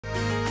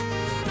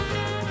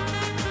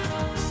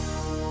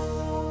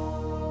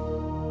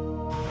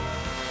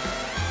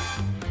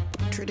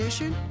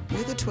tradition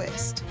with a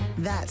twist.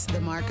 That's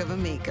the mark of a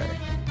maker.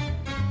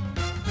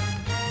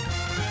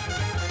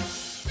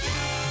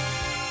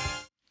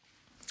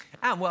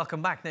 And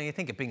welcome back. Now, you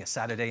think it being a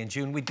Saturday in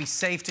June, we'd be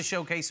safe to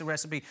showcase a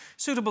recipe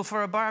suitable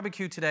for a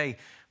barbecue today.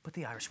 But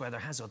the Irish weather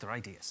has other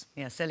ideas.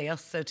 Yeah, silly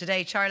us. So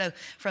today, Charlo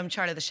from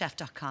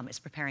charlothechef.com is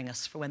preparing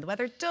us for when the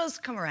weather does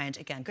come around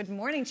again. Good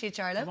morning to you,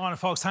 Charlo. Good morning,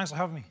 folks. Thanks for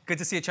having me. Good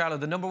to see you, Charlo.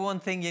 The number one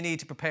thing you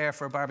need to prepare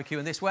for a barbecue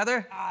in this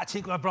weather? I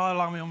think I brought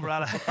along my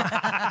umbrella.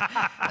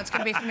 That's going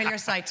to be a familiar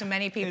sight to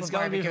many people. It's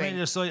going to be a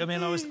familiar sight. I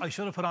mean, I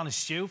should have put on a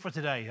stew for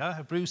today, huh?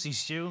 A Brucey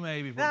stew,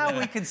 maybe. But,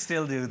 we can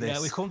still do this.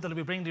 Yeah, we come to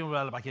we bring the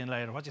umbrella back in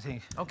later. What do you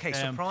think? OK,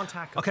 so prawn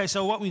taco. OK,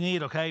 so what we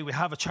need, OK, we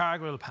have a char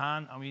grill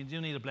pan, and we do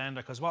need a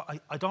blender, because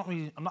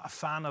I'm not a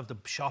fan of the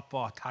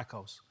shop-bought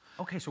tacos.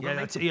 OK, so we're going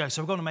to make them. Yeah,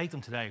 so we're going to make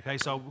them today, OK?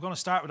 So we're going to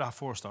start with that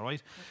first, all right?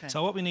 Okay.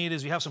 So what we need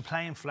is we have some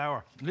plain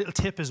flour. A little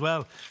tip as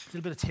well, a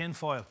little bit of tin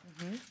foil,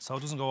 so it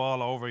doesn't go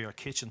all over your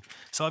kitchen.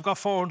 So I've got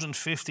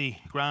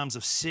 450 grams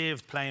of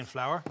sieved plain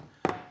flour.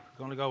 We're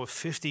going to go with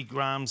 50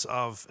 grams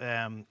of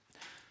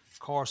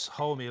coarse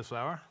wholemeal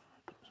flour,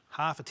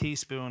 half a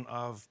teaspoon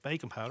of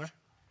baking powder,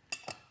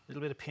 a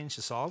little bit of pinch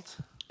of salt.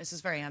 This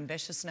is very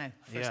ambitious now,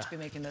 for us to be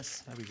making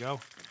this. There we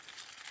go.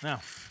 Now,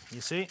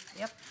 you see?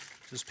 Yep.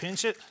 Just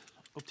pinch it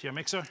up to your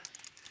mixer.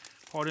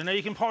 Pour it in. Now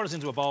you can pour this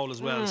into a bowl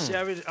as well. See,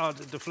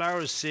 the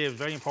flour is sieved.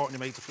 Very important to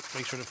make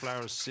sure the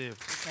flour is sieved.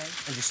 Okay.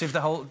 And you sieve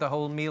the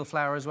whole meal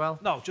flour as well?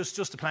 No, just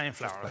the plain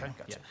flour. Okay.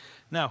 Gotcha. Yeah.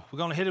 Now we're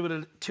going to hit it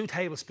with 2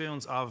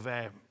 tablespoons of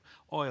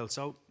oil.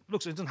 So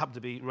looks, it doesn't have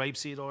to be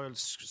rapeseed oil,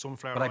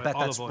 sunflower oil, but I bet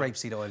that's oil.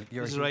 rapeseed oil.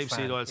 You're this is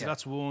rapeseed oil. So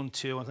that's 1,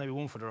 2, and maybe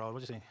 1 for the roll.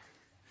 What do you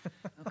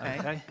think?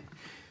 Okay.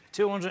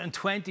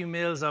 220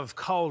 mils of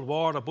cold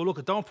water. But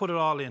look, don't put it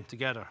all in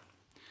together.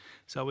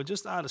 So we'll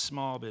just add a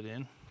small bit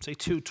in, say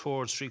 2/3,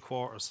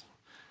 3/4,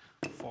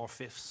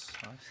 4/5,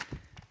 right?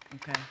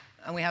 Okay.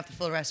 And we have the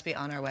full recipe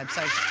on our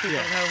website.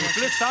 Yeah.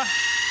 Blitz that.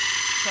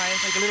 Try it.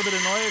 Make a little bit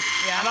of noise.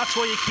 Yeah. And that's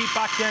why you keep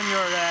back in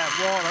your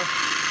water,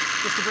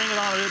 just to bring it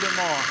on a little bit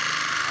more.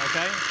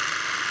 Okay.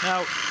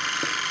 Now,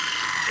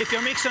 if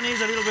your mixer needs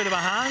a little bit of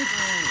a hand,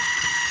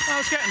 well,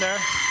 it's getting there.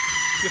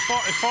 It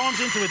forms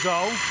into a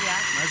dough.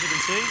 Yeah. As you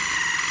can see,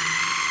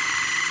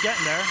 it's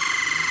getting there.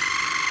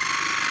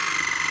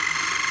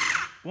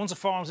 Once it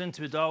forms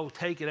into a dough,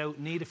 take it out,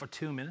 knead it for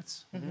 2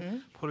 minutes,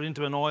 put it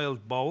into an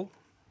oiled bowl,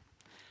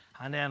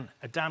 and then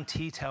a damp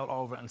tea towel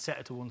over it and set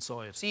it to one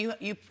side. So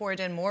you poured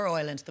in more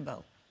oil into the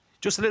bowl?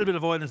 Just a little bit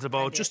of oil into the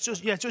bowl, just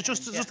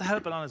to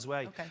help it on its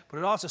way. Okay. But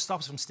it also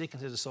stops it from sticking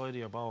to the side of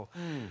your bowl.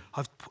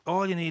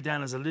 All you need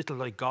then is a little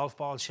like golf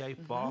ball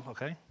shaped ball,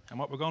 okay? And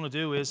what we're going to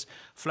do is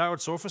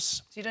floured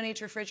surface. So you don't need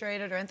to refrigerate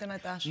it or anything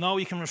like that? No,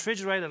 you can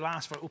refrigerate it.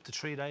 Lasts for up to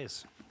 3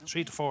 days,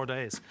 3 to 4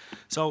 days.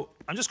 So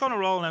I'm just going to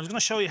roll now. I'm just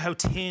going to show you how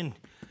thin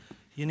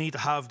you need to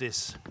have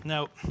this.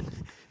 Now,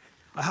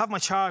 I have my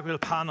char grill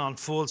pan on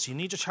full, so you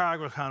need your char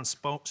grill pan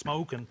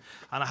smoking,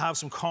 and I have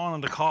some corn on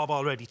the cob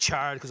already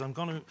charred, because I'm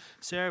going to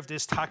serve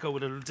this taco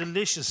with a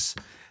delicious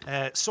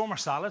summer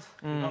salad.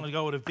 We're going to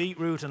go with a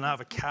beetroot and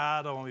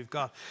avocado, and we've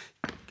got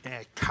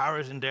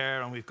carrot in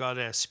there, and we've got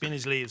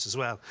spinach leaves as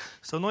well.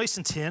 So nice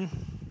and thin.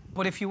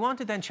 But if you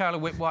wanted then, Charlo,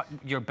 with what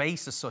your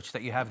base is such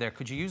that you have there,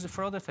 could you use it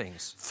for other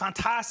things?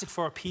 Fantastic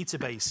for a pizza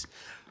base.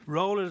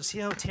 Roll it. See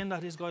how thin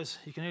that is, guys?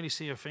 You can nearly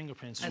see your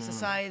fingerprints. That's the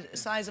size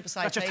of a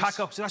side plate.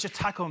 That's your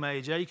taco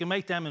made, yeah? You can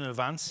make them in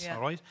advance,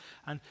 all right?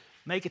 And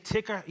make it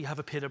thicker, you have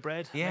a pita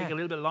bread. Yeah. Make it a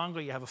little bit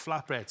longer, you have a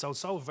flatbread. So it's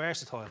so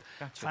versatile.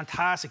 Gotcha.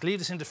 Fantastic. Leave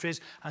this in the fridge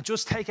and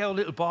just take out a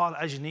little ball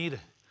as you need it.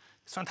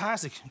 It's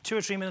fantastic. 2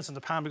 or 3 minutes in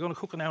the pan. We're going to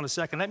cook it now in a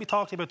second. Let me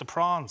talk to you about the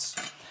prawns.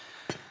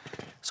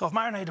 So I've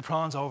marinated the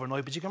prawns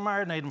overnight, but you can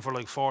marinate them for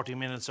like 40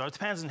 minutes, or it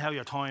depends on how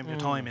your time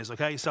is,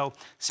 okay? So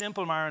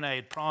simple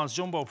marinade, prawns,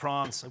 jumbo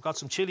prawns. I've got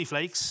some chili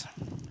flakes.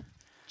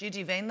 Do you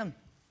devein them?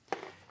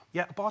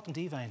 Yeah, I bought them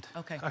deveined.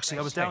 Okay. Actually,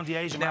 I was down the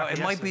Asian Now, market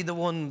it might be the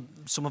one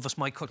some of us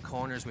might cut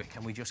corners with.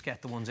 Can we just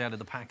get the ones out of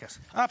the packet?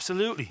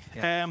 Absolutely.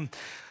 Yeah.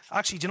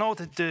 Actually, do you know what?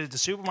 The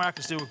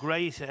supermarkets do a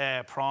great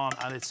prawn,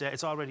 and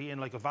it's already in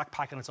like a vac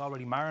pack and it's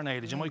already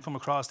marinated. You might come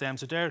across them.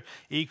 So they're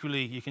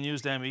equally, you can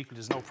use them equally,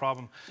 there's no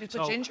problem. Do you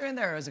put ginger in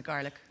there, or is it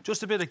garlic?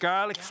 Just a bit of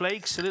garlic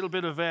flakes, a little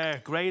bit of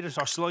grated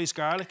or sliced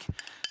garlic,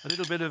 a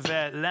little bit of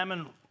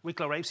lemon,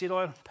 Wicklow rapeseed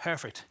oil.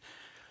 Perfect.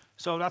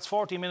 So that's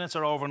 40 minutes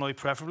or overnight,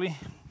 preferably.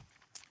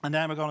 And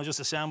then we're going to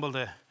just assemble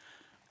the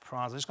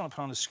prawns. I'm just going to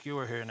put on the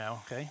skewer here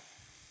now, okay?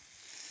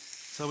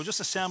 So we'll just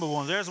assemble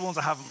one. There's the ones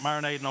I have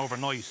marinating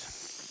overnight.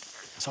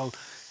 So,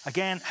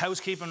 again,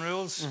 housekeeping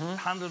rules,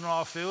 handling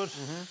raw food,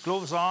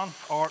 gloves on,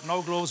 or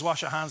no gloves,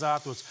 wash your hands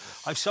afterwards.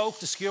 I've soaked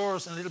the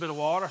skewers in a little bit of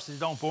water so they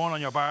don't burn on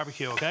your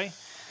barbecue, okay?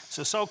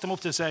 So soak them up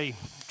to, say,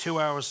 2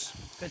 hours.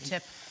 Good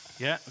tip.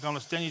 Yeah,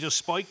 then you just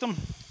spike them,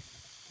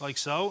 like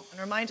so.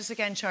 And remind us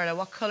again, Charlo,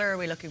 what colour are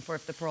we looking for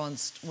the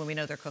prawns when we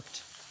know they're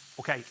cooked?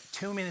 Okay,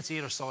 2 minutes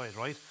either side,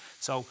 right?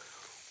 So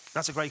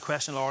that's a great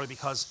question, Laurie,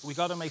 because we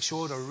got to make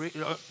sure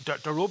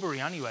they're rubbery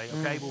anyway,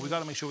 okay? But we got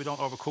to make sure we don't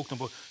overcook them.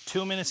 But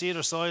 2 minutes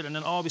either side, and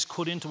then always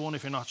cut into one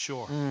if you're not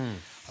sure.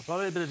 I've got a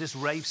little bit of this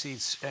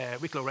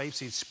wicklow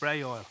rapeseed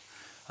spray oil.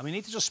 And we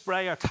need to just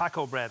spray our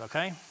taco bread,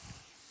 okay?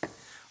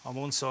 On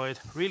one side.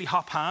 Really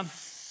hot pan.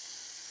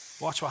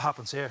 Watch what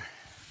happens here.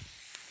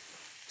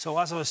 So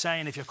as I was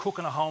saying, if you're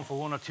cooking at home for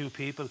 1 or 2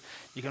 people,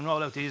 you can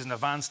roll out these in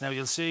advance. Now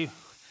you'll see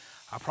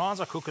our prawns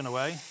are cooking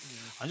away.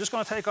 I'm just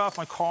going to take off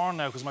my corn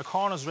now because my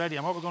corn is ready.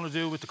 And what we're going to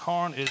do with the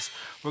corn is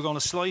we're going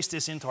to slice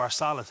this into our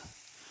salad.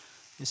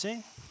 You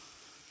see?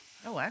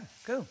 Oh, wow.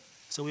 Cool.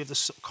 So we have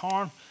the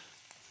corn,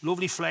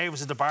 lovely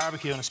flavours of the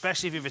barbecue, and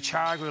especially if you have a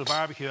char grill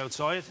barbecue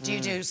outside. Do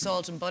you do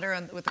salt and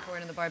butter with the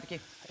corn in the barbecue?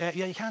 Yeah,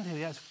 you can do.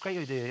 Yeah, it's a great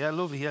idea. Yeah,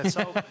 lovely. Yeah,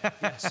 so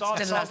yeah, salt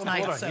and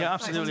night, butter. so Yeah,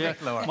 absolutely.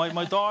 nice Yeah.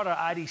 My daughter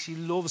Addie, she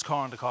loves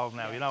corn on the cob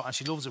now, you know, and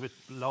she loves it with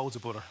loads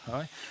of butter. All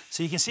right.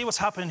 So you can see what's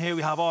happening here.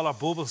 We have all our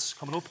bubbles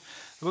coming up.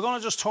 We're going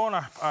to just turn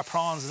our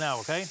prawns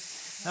now, okay?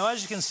 Now,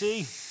 as you can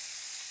see,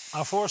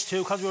 our first two,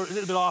 because we're a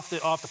little bit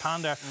off the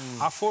pan there,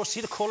 our first, see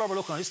the colour we're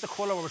looking at? This is the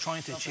colour we're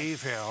trying to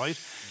achieve here, all right?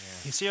 Yeah.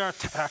 You see our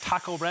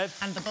taco bread?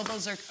 And the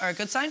bubbles are a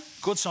good sign?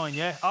 Good sign,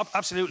 yeah.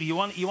 Absolutely. You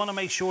want to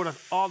make sure that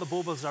all the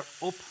bubbles are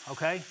up,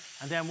 okay?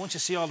 And then once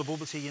you see all the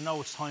bubbles here, you know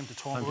it's time to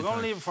turn. We're going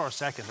to leave it for a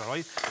second, all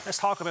right? Let's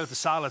talk about the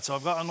salad. So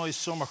I've got a nice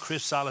summer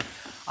crisp salad.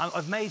 And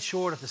I've made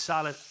sure that the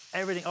salad,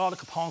 everything, all the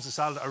components of the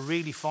salad are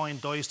really fine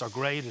diced or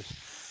grated.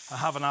 I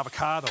have an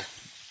avocado.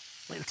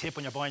 Little tip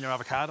when you're buying your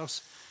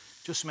avocados.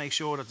 Just make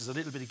sure that there's a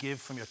little bit of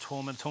give from your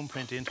thumb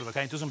print into it,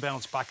 okay? It doesn't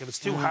bounce back. If it's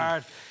too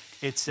hard,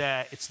 it's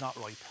not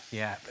ripe.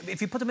 Yeah. If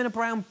you put them in a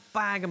brown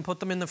bag and put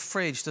them in the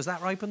fridge, does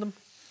that ripen them?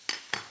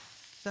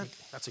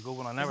 That's a good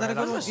one. I never Is that had a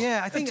good that. one?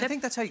 Yeah, I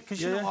think that's how,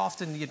 because you know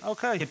often you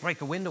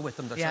break a window with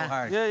them, they're so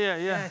hard.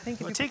 Yeah. I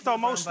think I think though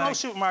most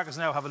supermarkets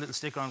now have a little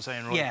sticker on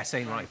saying ripe. Yeah,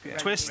 saying ripe. Yeah.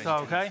 Twist,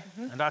 okay?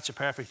 And that's your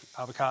perfect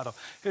avocado.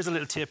 Here's a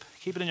little tip.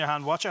 Keep it in your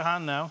hand. Watch your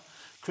hand now.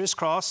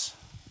 Crisscross.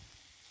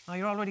 Oh,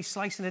 you're already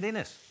slicing it in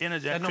it. In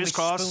it, yeah.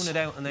 Crisscross. Spoon it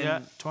out and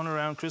then turn it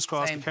around,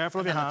 crisscross. Be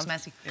careful of your hand. Looks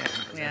messy.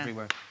 Yeah,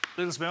 everywhere.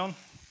 Little spoon.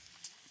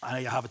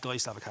 And you have a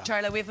diced avocado.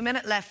 Charlo, we have a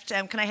minute left.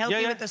 Can I help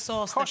you with the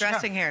sauce, the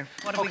dressing here?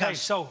 What have we got? Okay,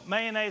 so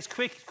mayonnaise,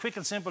 quick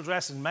and simple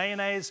dressing.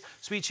 Mayonnaise,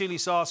 sweet chilli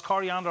sauce,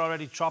 coriander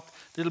already chopped,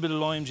 a little bit of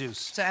lime juice.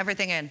 So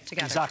everything in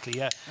together? Exactly,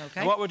 yeah.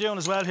 Okay. And what we're doing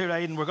as well here,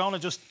 Aidan, we're going to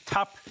just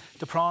tap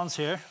the prawns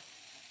here.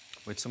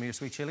 With some of your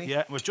sweet chilli?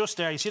 Yeah, we're just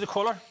there. You see the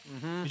colour?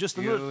 Just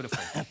a Beautiful. little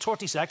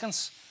 30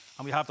 seconds.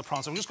 And we have the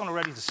prawns. So we're just going to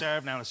ready to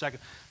serve now in a second.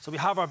 So we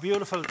have our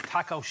beautiful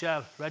taco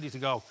shell ready to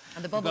go.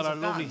 And the bubbles are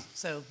gone,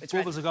 so it's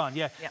bubbles ready. are gone,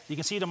 yeah. You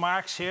can see the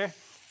marks here.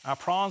 Our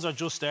prawns are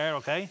just there,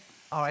 okay?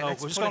 All right,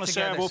 so we're just going to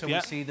serve up, so we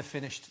see the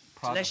finished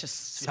product. Delicious.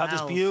 So you have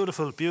this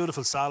beautiful,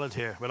 beautiful salad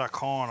here with our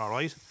corn, all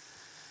right?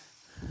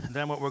 And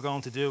then what we're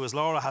going to do is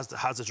Laura has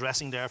the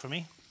dressing there for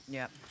me.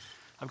 Yeah.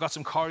 I've got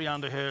some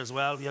coriander here as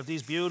well. We have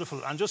these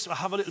beautiful, and just I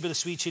have a little bit of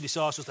sweet chilli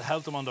sauce just to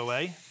help them on their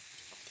way.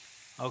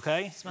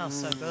 Okay? It smells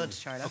so good,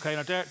 Charlo. Okay,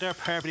 now they're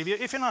perfect.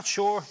 If you're not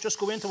sure, just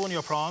go into one of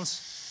your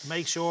prawns,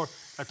 make sure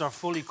that they're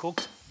fully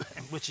cooked,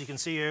 which you can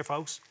see here,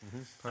 folks.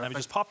 And then we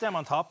just pop them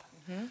on top.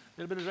 A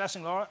little bit of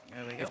dressing, Laura.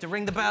 There we go. You have to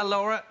ring the bell,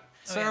 Laura.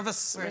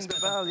 Service. Ring the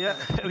bell, yeah.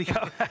 There we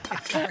go.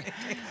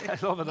 I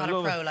love it, Not I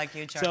love a pro it. like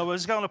you, Charlo. So we're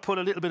just going to put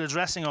a little bit of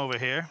dressing over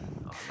here.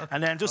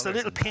 And then just a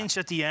little pinch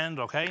at the end,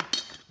 okay?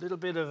 A little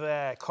bit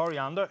of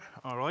coriander,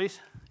 all right?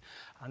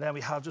 And then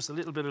we have just a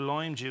little bit of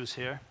lime juice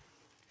here.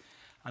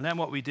 And then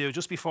what we do,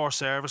 just before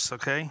service,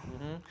 okay?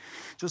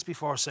 Just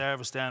before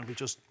service then, we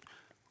just,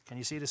 can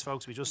you see this,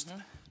 folks? We just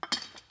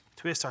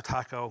twist our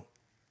taco,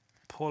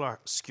 pull our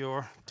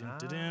skewer.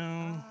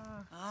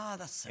 Oh,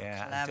 that's so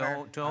Yeah,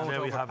 clever. don't there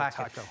we have a overpack it.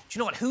 taco. Do you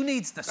know what? Who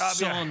needs the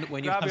sun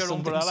when you grab have your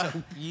something umbrella.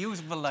 so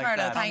beautiful like Charlo,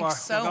 that?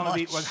 thanks so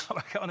much.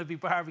 We're going to be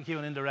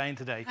barbecuing in the rain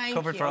today. Thank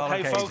Covered you. for all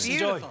Okay, occasions. folks, enjoy.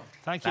 Beautiful.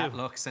 Thank you. That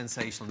looks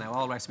sensational. Now,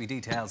 all recipe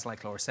details,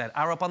 like Laura said,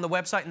 are up on the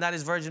website, and that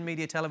is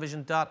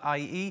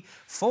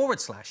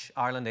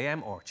virginmediatelevision.ie/Ireland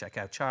AM, or check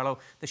out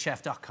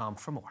charlothechef.com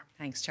for more.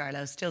 Thanks,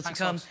 Charlo. Still to Thanks,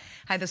 come, folks.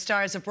 how the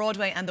stars of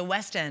Broadway and the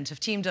West End have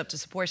teamed up to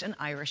support an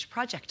Irish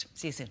project.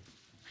 See you soon.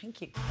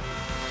 Thank you.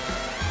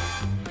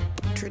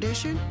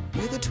 Tradition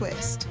with a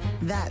twist.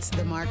 That's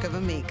the mark of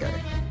a maker.